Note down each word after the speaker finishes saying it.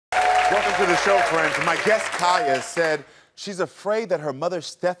Welcome to the show, friends. My guest, Kaya, said she's afraid that her mother,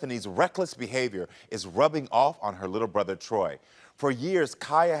 Stephanie's reckless behavior is rubbing off on her little brother, Troy. For years,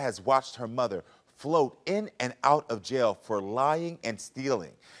 Kaya has watched her mother float in and out of jail for lying and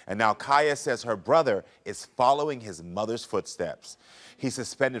stealing. And now Kaya says her brother is following his mother's footsteps. He's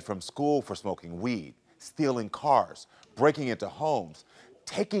suspended from school for smoking weed, stealing cars, breaking into homes,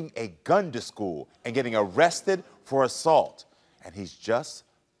 taking a gun to school, and getting arrested for assault. And he's just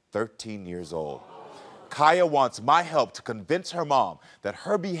 13 years old. Kaya wants my help to convince her mom that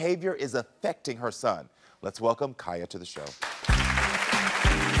her behavior is affecting her son. Let's welcome Kaya to the show.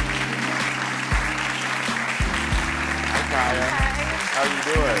 Hi, Kaya. Hi. How are you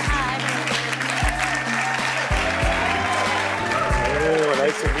doing? Hi. Oh,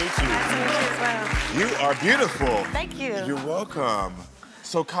 nice to meet you. Nice to meet you as well. You are beautiful. Thank you. You're welcome.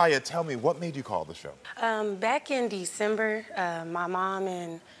 So, Kaya, tell me, what made you call the show? Back in December, my mom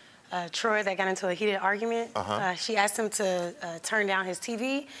and Troy, they got into a heated argument. She asked him to turn down his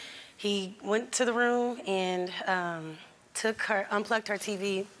TV. He went to the room and unplugged her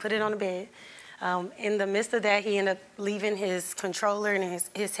TV, put it on the bed. In the midst of that, he ended up leaving his controller and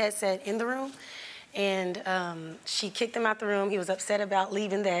his headset in the room. And she kicked him out the room. He was upset about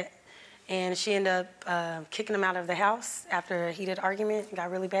leaving that. And she ended up kicking him out of the house after a heated argument. It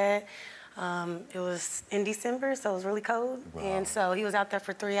got really bad. It was in December, so it was really cold. Wow. And so he was out there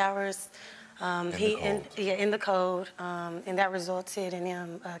for 3 hours. In the cold. And that resulted in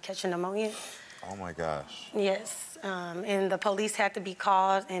him catching pneumonia. Oh my gosh. Yes. And the police had to be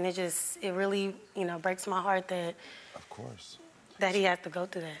called, and it really, breaks my heart that. Of course. That he had to go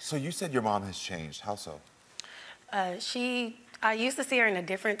through that. So you said your mom has changed. How so? I used to see her in a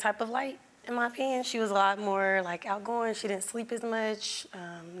different type of light, in my opinion. She was a lot more outgoing. She didn't sleep as much,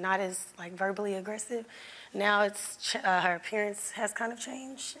 not as verbally aggressive. Now her appearance has kind of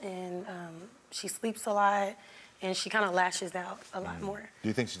changed, and she sleeps a lot, and she kind of lashes out a lot more. Do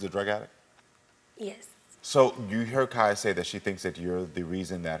you think she's a drug addict? Yes. So you heard Kaya say that she thinks that you're the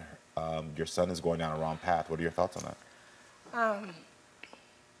reason that your son is going down a wrong path. What are your thoughts on that?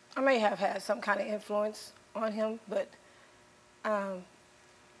 I may have had some kind of influence on him, but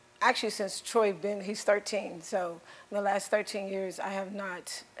actually since he's 13, so in the last 13 years, I have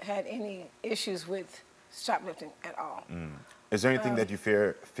not had any issues with shoplifting at all. Is there anything that you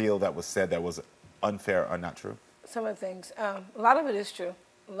feel that was said that was unfair or not true? Some of the things. A lot of it is true.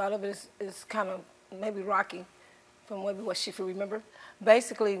 A lot of it is kind of maybe rocky from maybe what she could remember.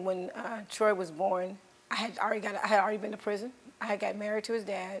 Basically, when Troy was born, I had already been to prison. I had got married to his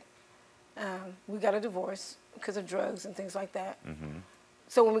dad. We got a divorce because of drugs and things like that.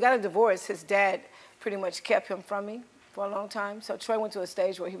 So when we got a divorce, his dad pretty much kept him from me for a long time. So Troy went to a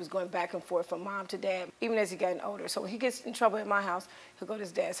stage where he was going back and forth from mom to dad, even as he got older. So when he gets in trouble at my house, he'll go to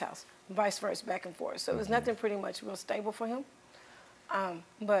his dad's house, vice versa, back and forth. So it was nothing pretty much real stable for him.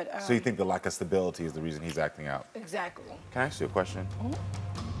 So you think the lack of stability is the reason he's acting out? Exactly. Can I ask you a question?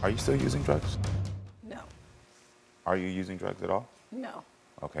 Are you still using drugs? No. Are you using drugs at all? No.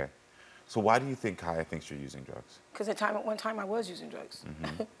 Okay. So why do you think Kaya thinks you're using drugs? Because at one time I was using drugs.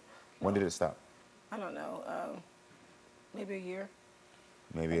 When did it stop? I don't know, maybe a year.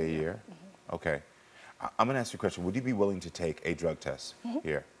 Maybe a year? Okay. I'm going to ask you a question. Would you be willing to take a drug test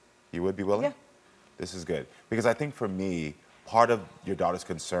here? You would be willing? Yeah. This is good. Because I think for me, part of your daughter's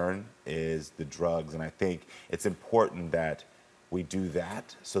concern is the drugs, and I think it's important that we do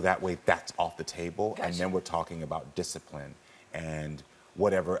that so that way that's off the table, Gotcha. and then we're talking about discipline and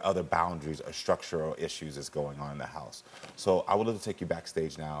whatever other boundaries or structural issues is going on in the house. So I would love to take you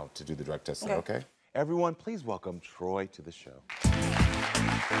backstage now to do the drug test. Okay? Everyone, please welcome Troy to the show.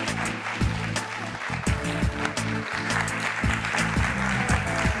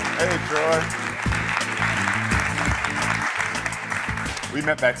 Hey, Troy. We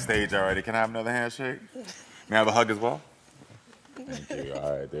met backstage already. Can I have another handshake? May I have a hug as well? Thank you.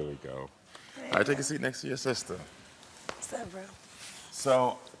 All right, there we go. All right, take a seat next to your sister. What's up, bro?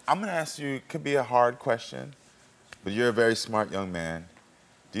 So I'm going to ask you, it could be a hard question, but you're a very smart young man.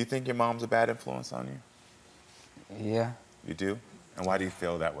 Do you think your mom's a bad influence on you? Yeah. You do? And why do you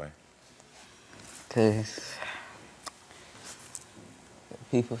feel that way? Because the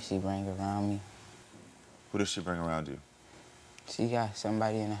people she bring around me. Who does she bring around you? She got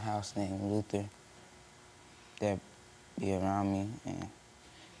somebody in the house named Luther that be around me, and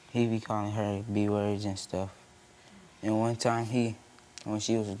he be calling her B-words and stuff. And one time when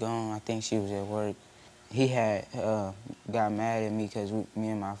she was gone, I think she was at work, he had got mad at me because me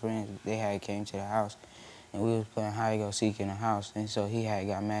and my friends, they had came to the house, and we was playing hide go seek in the house, and so he had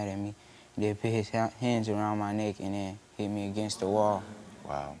got mad at me. Then put his hands around my neck and then hit me against the wall.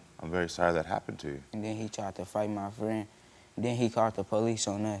 Wow. I'm very sorry that happened to you. And then he tried to fight my friend. Then he called the police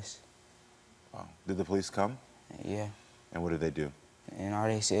on us. Wow. Did the police come? Yeah. And what did they do? And all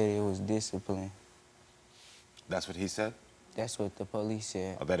they said it was discipline. That's what he said? That's what the police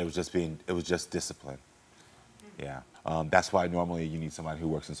said. Oh, that it was just discipline. Yeah. That's why normally you need somebody who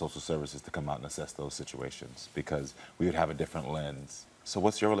works in social services to come out and assess those situations, because we would have a different lens. So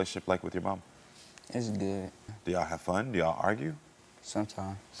what's your relationship like with your mom? It's good. Do y'all have fun? Do y'all argue?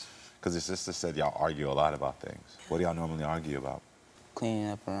 Sometimes. Because your sister said y'all argue a lot about things. What do y'all normally argue about? Cleaning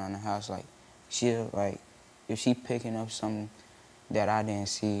up around the house, like, if she picking up something that I didn't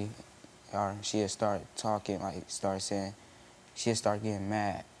see, or she'll start talking, like, she'll start getting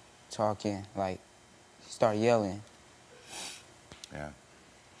mad, talking, like, start yelling. Yeah.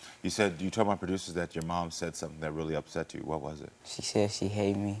 You told my producers that your mom said something that really upset you. What was it? She said she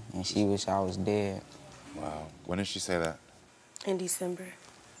hate me and she wish I was dead. Wow. When did she say that? In December.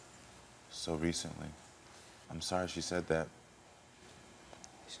 So recently. I'm sorry she said that.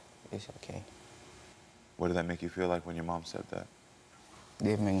 It's okay. What did that make you feel like when your mom said that? It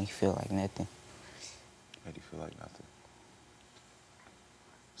didn't make me feel like nothing. Made you feel like nothing.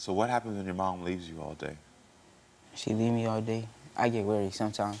 So what happens when your mom leaves you all day? She leave me all day. I get worried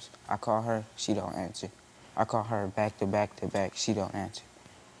sometimes. I call her, she don't answer. I call her back to back to back, she don't answer.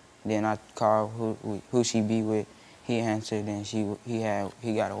 Then I call who she be with, he answered, then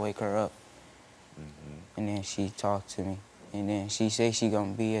he gotta wake her up. And then she talked to me. And then she say she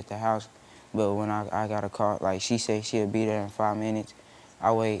gonna be at the house, but when I got a call, like she say she'll be there in 5 minutes,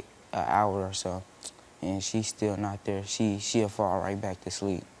 I wait an hour or so, and she's still not there. She'll fall right back to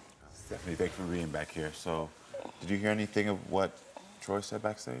sleep. Stephanie, thanks for being back here. So, did you hear anything of what Troy said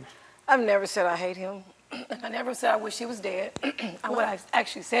backstage? I've never said I hate him. I never said I wish he was dead. What I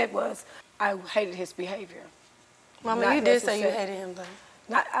actually said was I hated his behavior. Mama, Not you did say you necessarily- hated him,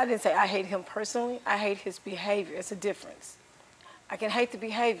 though. I didn't say I hate him personally. I hate his behavior. It's a difference. I can hate the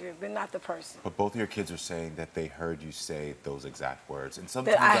behavior, but not the person. But both of your kids are saying that they heard you say those exact words. And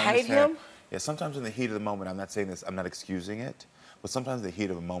sometimes That I hate understand- him? Yeah, sometimes in the heat of the moment, I'm not saying this, I'm not excusing it, but sometimes in the heat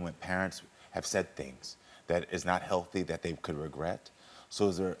of the moment, parents have said things that is not healthy, that they could regret. So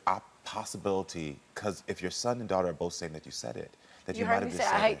is there a possibility, because if your son and daughter are both saying that you said it, that you, You might heard have me just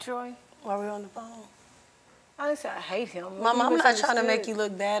say said I hate it. Troy? While we were on the phone. I didn't say I hate him. Mama, I'm You not trying to misunderstood. make you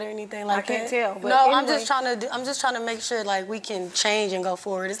look bad or anything like that. I can't tell, but no, I'm anyway. just trying to make sure like we can change and go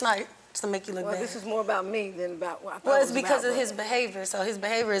forward. It's not to make you look Well, bad. this is more about me than about what I thought Well, it it's was because about, of but- his behavior. So his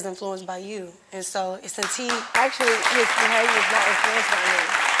behavior is influenced by you, and so since he Actually, his behavior is not influenced by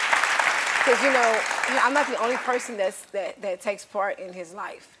me. Because, I'm not the only person that takes part in his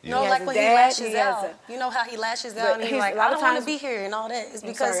life. Yeah. no, He has like a when dad, he lashes he has out. a- You know how he lashes But out and he's he's- like, a lot I of don't want to times- be here and all that. It's I'm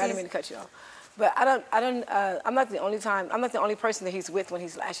because sorry, I he's didn't mean to cut you off. But I'm not the only person that he's with when he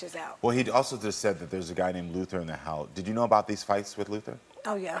lashes out. Well, he also just said that there's a guy named Luther in the house. Did you know about these fights with Luther?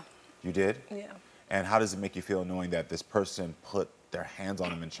 Oh, yeah. You did? Yeah. And how does it make you feel knowing that this person put their hands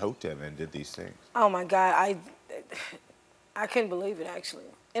on him and choked him and did these things? Oh, my God. I couldn't believe it, actually.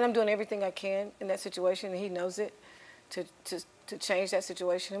 And I'm doing everything I can in that situation, and he knows it, to change that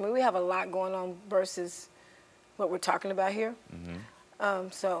situation. I mean, we have a lot going on versus what we're talking about here.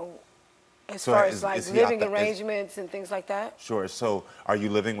 So as So far is- as like is he out living the- is- arrangements and things like that, Sure. So are you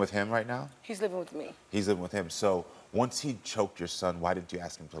living with him right now? he's living with me. He's living with him. So once he choked your son, why didn't you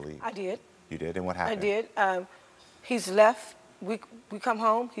ask him to leave? I did. You did? And what I happened? did. He's left. We come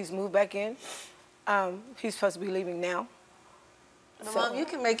home. He's moved back in. He's supposed to be leaving now. But Mom, you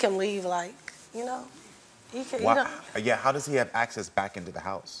can make him leave, like, you know. You can, Why, yeah, how does he have access back into the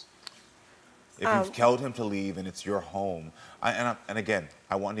house? If you've told him to leave and it's your home, and again,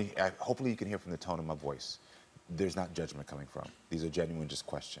 hopefully you can hear from the tone of my voice. There's not judgment coming from. These are genuine just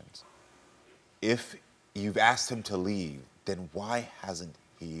questions. If you've asked him to leave, then why hasn't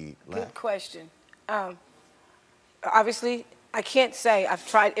he left? Good question. Obviously, I can't say, I've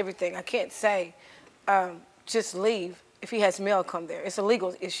tried everything. I can't say just leave if he has mail come there. It's a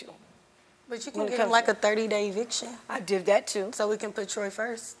legal issue. But you When can it give him comes like to- a 30-day eviction, I did that too. so we can put Troy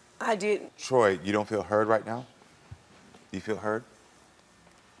first. I did. Troy, you don't feel heard right now? Do you feel heard?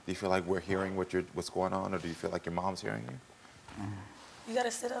 Do you feel like we're hearing what's going on, or do you feel like your mom's hearing you? You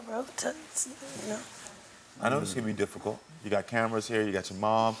gotta sit up, bro. You know. I know this can be difficult. You got cameras here, you got your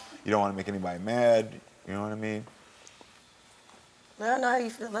mom, you don't want to make anybody mad, you know what I mean? Let her know how you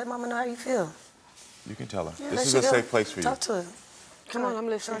feel. Let Mama know how you feel. You can tell her. Yeah, This let is she a go. safe place for you. Talk to her. Come on, I'm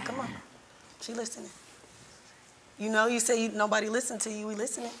listening. Troy, come on. She listening. You know, you say nobody listened to you. We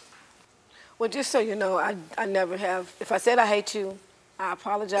listening. Well, just so you know, I never have. If I said I hate you, I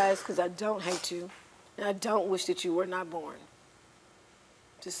apologize because I don't hate you, and I don't wish that you were not born.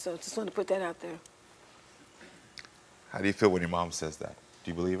 Just want to put that out there. How do you feel when your mom says that?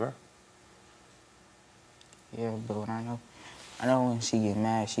 Do you believe her? Yeah, but I know when she get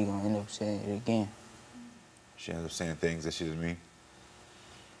mad, she gonna end up saying it again. She ends up saying things that she didn't mean?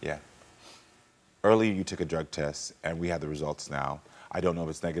 Yeah. Earlier, you took a drug test, and we have the results now. I don't know if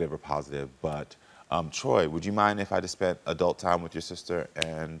it's negative or positive, but Troy, would you mind if I just spent adult time with your sister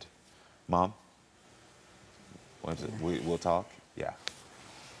and mom? We'll talk? Yeah.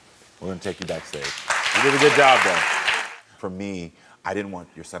 We're gonna take you backstage. You did a good job, though. For me, I didn't want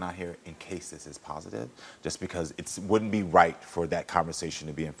your son out here in case this is positive, just because it wouldn't be right for that conversation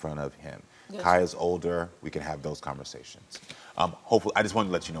to be in front of him. Yes. Kaya's older, we can have those conversations. Hopefully, I just wanted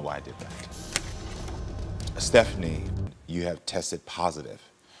to let you know why I did that. Stephanie, you have tested positive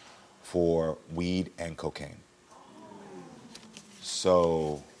for weed and cocaine.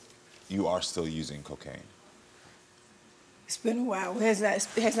 So you are still using cocaine. It's been a while. It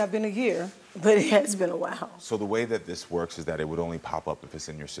has not been a year, but it has been a while. So the way that this works is that it would only pop up if it's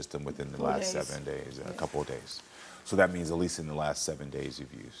in your system within the last 7 days, a couple of days. So that means at least in the last 7 days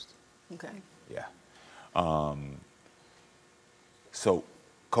you've used. Okay. Yeah. So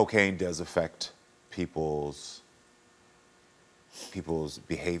cocaine does affect people's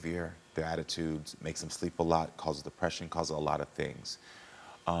behavior, their attitudes, makes them sleep a lot, causes depression, causes a lot of things.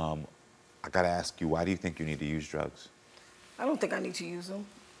 I gotta ask you, why do you think you need to use drugs? I don't think I need to use them.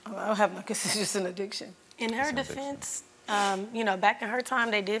 I don't have, because it's just an addiction. In her defense, you know, back in her time,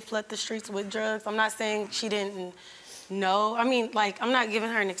 they did flood the streets with drugs. I'm not saying she didn't know. I mean, like, I'm not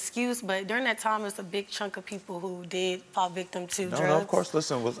giving her an excuse, but during that time, it's a big chunk of people who did fall victim to drugs. No, of course.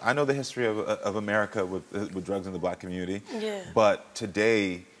 Listen, I know the history of America with drugs in the black community. Yeah. But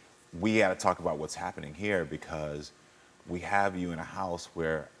today, we got to talk about what's happening here, because we have you in a house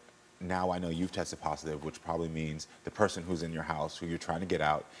where now I know you've tested positive, which probably means the person who's in your house, who you're trying to get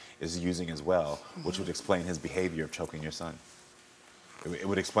out, is using as well, which would explain his behavior of choking your son. It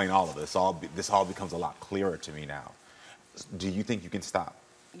would explain all of this. This all becomes a lot clearer to me now. Do you think you can stop?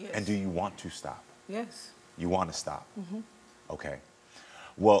 Yes. And do you want to stop? Yes. You want to stop? Mm-hmm. Okay.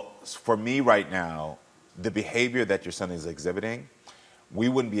 Well, for me right now, the behavior that your son is exhibiting, we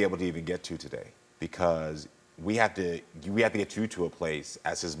wouldn't be able to even get to today, because we have to get you to a place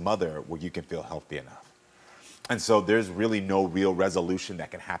as his mother where you can feel healthy enough. And so there's really no real resolution that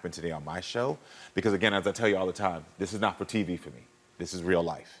can happen today on my show, because again, as I tell you all the time, this is not for TV for me. This is real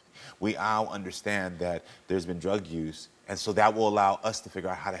life. We all understand that there's been drug use, and so that will allow us to figure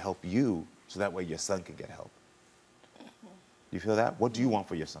out how to help you, so that way your son can get help. You feel that? What do you want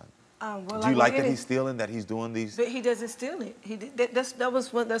for your son? Do you like that he's stealing, that he's doing these? But he doesn't steal it. That's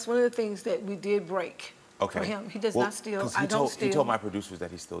one of the things that we did break. Okay. For him, he does not steal. I don't steal. He told my producers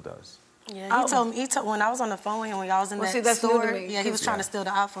that he still does. Yeah, he told when I was on the phone with him, when y'all was in that store. Yeah, he was trying to steal the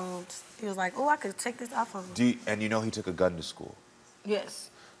iPhones. He was like, "Oh, I could take this iPhone." And you know he took a gun to school.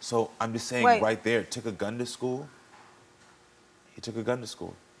 Yes. So I'm just saying, right there, took a gun to school. He took a gun to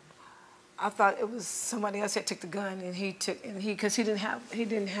school. I thought it was somebody else that took the gun, and because he didn't have a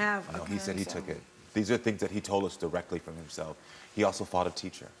gun. No, he said he took it. These are things that he told us directly from himself. He also fought a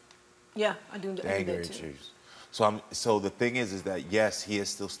teacher. Yeah, I do that too. So the thing is that yes, he is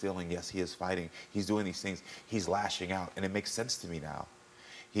still stealing. Yes, he is fighting. He's doing these things. He's lashing out, and it makes sense to me now.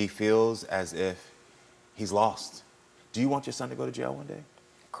 He feels as if he's lost. Do you want your son to go to jail one day?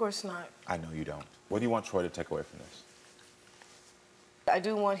 Of course not. I know you don't. What do you want Troy to take away from this? I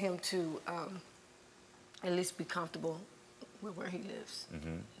do want him to at least be comfortable with where he lives.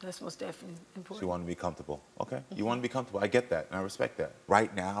 Mm-hmm. That's most definitely important. So you want to be comfortable. Okay. Mm-hmm. You want to be comfortable. I get that, and I respect that.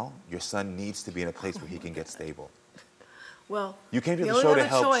 Right now, your son needs to be in a place where he can get stable. Well, you came to the show to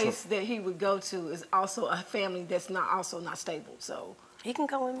help. The only other choice that he would go to is also a family that's not stable. So he can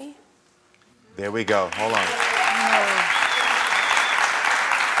go with me. There we go. Hold on.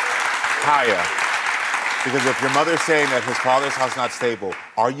 Kaya, because if your mother's saying that his father's house is not stable,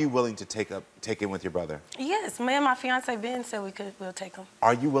 are you willing to take in with your brother? Yes, me and my fiance Ben said we'll take him.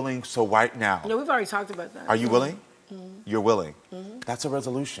 Are you willing? So right now. No, we've already talked about that. Are you willing? Mm-hmm. You're willing. Mm-hmm. That's a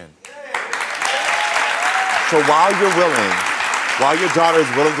resolution. So while you're willing, while your daughter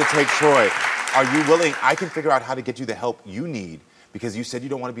is willing to take Troy, are you willing? I can figure out how to get you the help you need, because you said you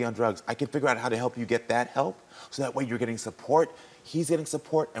don't want to be on drugs. I can figure out how to help you get that help, so that way you're getting support, he's getting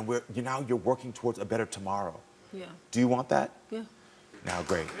support, and you're working towards a better tomorrow. Yeah. Do you want that? Yeah. Now,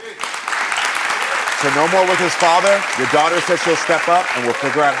 great. So no more with his father. Your daughter said she'll step up, and we'll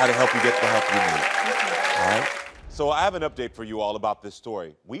figure out how to help you get the help you need. Okay. All right? So I have an update for you all about this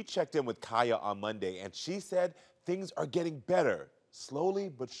story. We checked in with Kaya on Monday, and she said things are getting better, slowly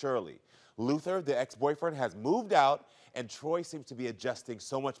but surely. Luther, the ex-boyfriend, has moved out, and Troy seems to be adjusting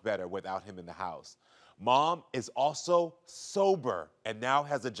so much better without him in the house. Mom is also sober and now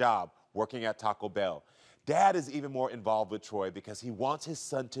has a job working at Taco Bell. Dad is even more involved with Troy because he wants his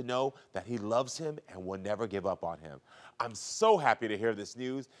son to know that he loves him and will never give up on him. I'm so happy to hear this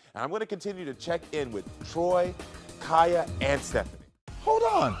news, and I'm going to continue to check in with Troy, Kaya, and Stephanie. Hold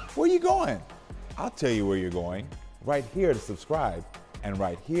on, where are you going? I'll tell you where you're going. Right here to subscribe and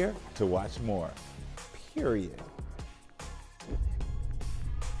right here to watch more. Period.